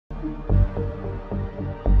Welcome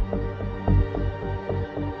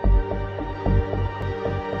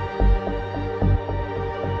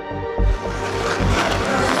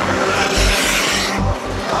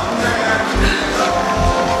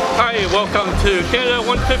to Canada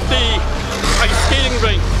 150 ice skating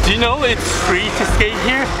rink. Do you know it's free to skate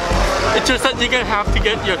here? It's just that you're gonna have to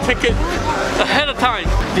get your ticket ahead of time.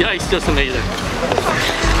 The ice is just amazing.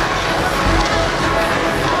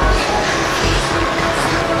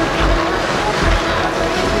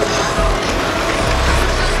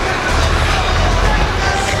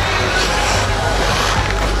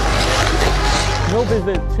 No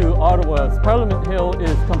visit to Ottawa's Parliament Hill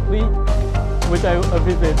is complete without a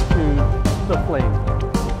visit to the Flame.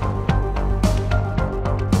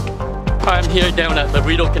 I'm here down at the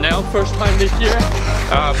Rideau canal, first time this year.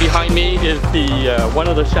 Behind me is the one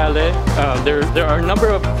of the chalets. There are a number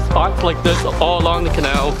of spots like this all along the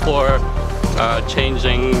canal for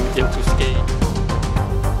changing into skate.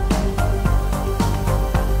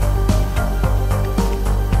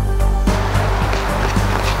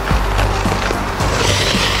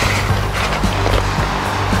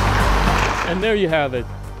 And there you have it,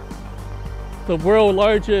 the world's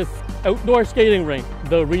largest outdoor skating rink,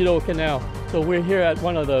 the Rideau Canal. So we're here at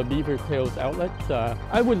one of the Beaver Tails outlets.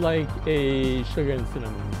 I would like a sugar and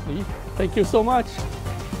cinnamon, please. Thank you so much.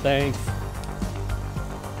 Thanks.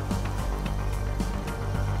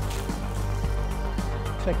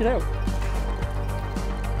 Check it out.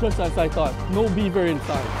 Just as I thought, no beaver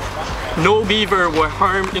inside. No beaver were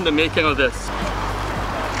harmed in the making of this.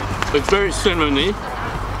 It's very cinnamony.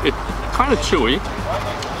 It's kind of chewy.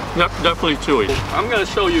 Definitely chewy. I'm going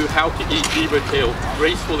to show you how to eat beaver tail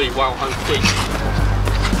gracefully while on skate.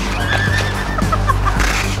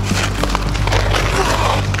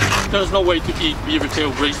 There's no way to eat beaver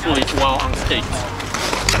tail gracefully while on skates.